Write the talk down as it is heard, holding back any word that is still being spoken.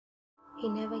he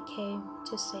never came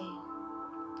to say.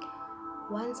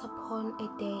 Once upon a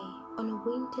day, on a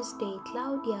winter's day,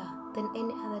 cloudier than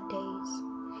any other days,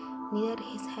 needed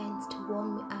his hands to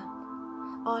warm me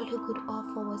up. All he could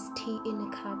offer was tea in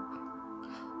a cup.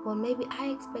 Well, maybe I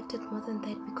expected more than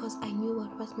that because I knew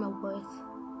what was my worth.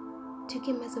 Took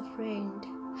him as a friend,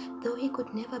 though he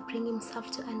could never bring himself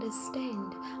to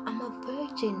understand. I'm a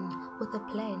virgin with a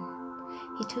plan.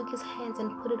 He took his hands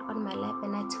and put it on my lap,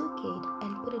 and I took it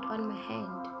and put it on my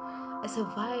hand. As a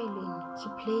violin, he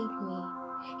played me.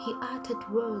 He uttered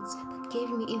words that gave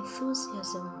me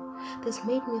enthusiasm. This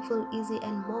made me feel easy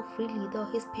and more freely, though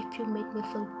his perfume made me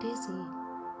feel dizzy.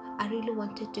 I really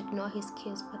wanted to ignore his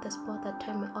kiss, but the spot that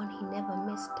turned me on he never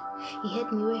missed. He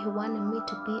had me where he wanted me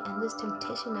to be, and this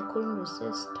temptation I couldn't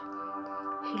resist.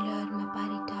 He lowered my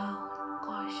body down.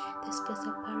 Gosh, this feels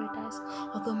like paradise,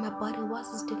 although my body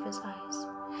was as stiff as ice.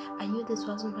 I knew this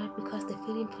wasn't right because the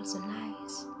feeling felt so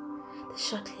nice. The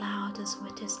shot loud as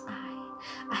wet as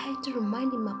I had to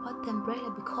remind him about the umbrella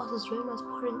because his rain was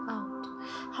pouring out.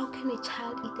 How can a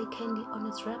child eat a candy on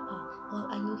its wrapper? Well,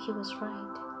 I knew he was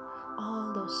right.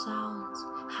 All those sounds,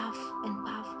 huff and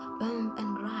puff, bump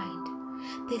and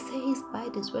grind. They say his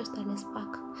bite is worse than his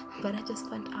buck, but I just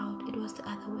found out it was the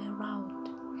other way around.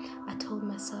 I told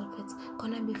myself it's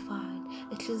gonna be fine,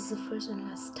 at least the first and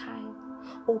last time.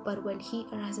 Oh, but when he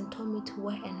arose and told me to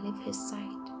wait and leave his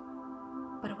side.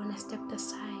 But when I stepped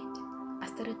aside, I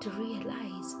started to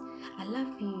realize, I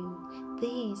love you.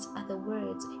 These are the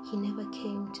words he never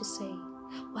came to say.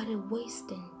 What a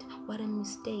waste and what a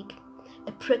mistake.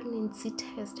 A pregnancy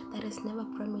test that has never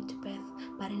brought me to birth,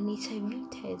 but an HIV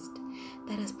test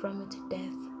that has brought me to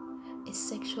death. A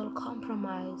sexual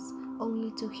compromise,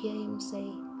 only to hear him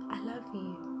say, I love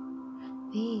you.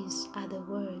 These are the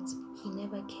words he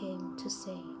never came to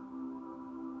say.